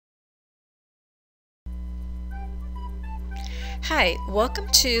Hi, welcome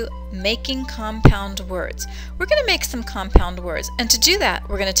to Making Compound Words. We're going to make some compound words, and to do that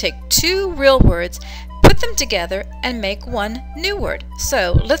we're going to take two real words, put them together, and make one new word.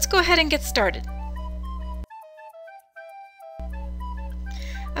 So let's go ahead and get started.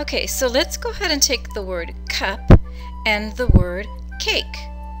 Okay, so let's go ahead and take the word cup and the word cake.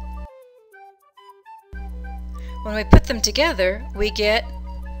 When we put them together, we get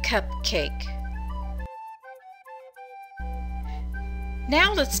cupcake.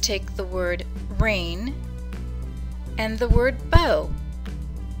 Now let's take the word rain and the word bow.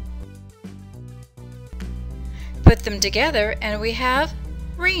 Put them together and we have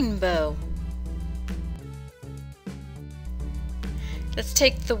rainbow. Let's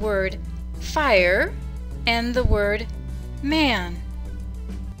take the word fire and the word man.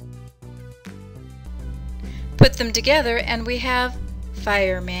 Put them together and we have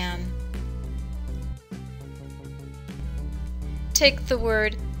fireman. Take the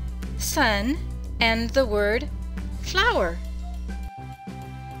word sun and the word flower.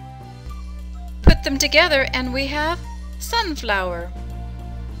 Put them together and we have sunflower.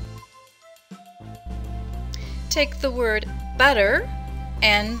 Take the word butter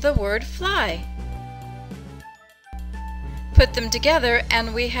and the word fly. Put them together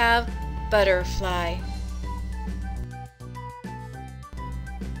and we have butterfly.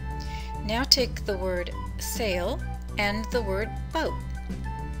 Now take the word sail and the word boat.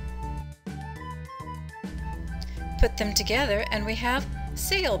 Put them together and we have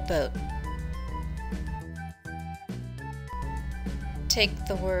sailboat. Take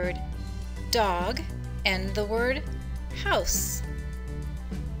the word dog and the word house.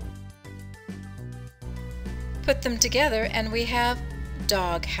 Put them together and we have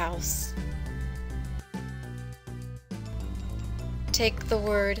dog house. Take the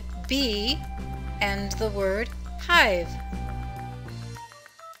word bee and the word hive.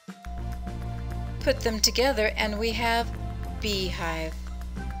 Put them together and we have beehive.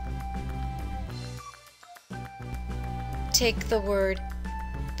 Take the word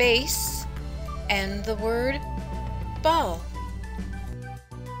base and the word ball.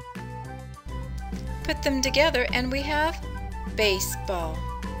 Put them together and we have baseball.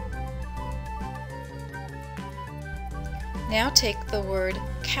 Now take the word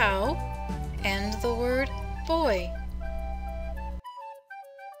cow and the word boy.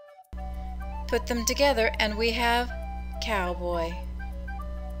 Put them together and we have cowboy.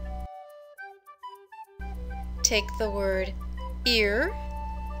 Take the word ear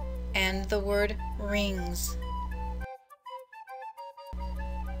and the word rings.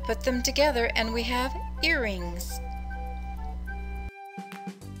 Put them together and we have earrings.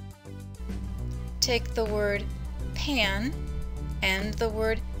 Take the word pan and the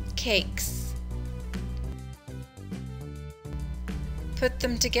word cakes. Put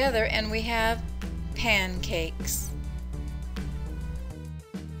them together and we have pancakes.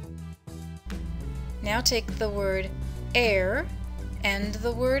 Now take the word air and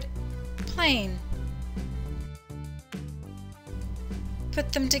the word plane.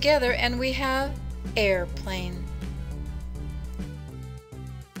 Put them together and we have airplane.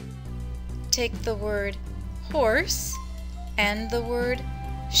 Take the word horse and the word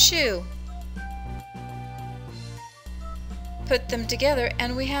shoe. Put them together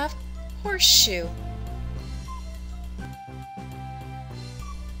and we have horseshoe.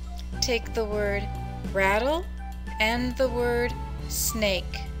 Take the word rattle and the word snake.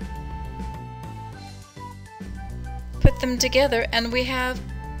 Put them together and we have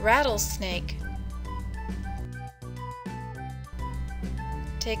rattlesnake.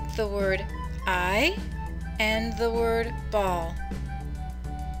 Take the word eye and the word ball.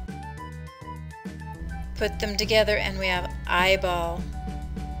 Put them together and we have eyeball.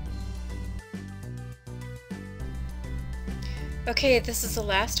 Okay, this is the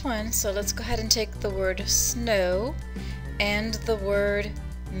last one, so let's go ahead and take the word snow and the word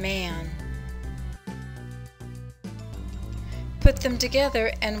man. Put them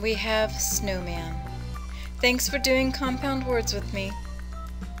together and we have snowman. Thanks for doing compound words with me.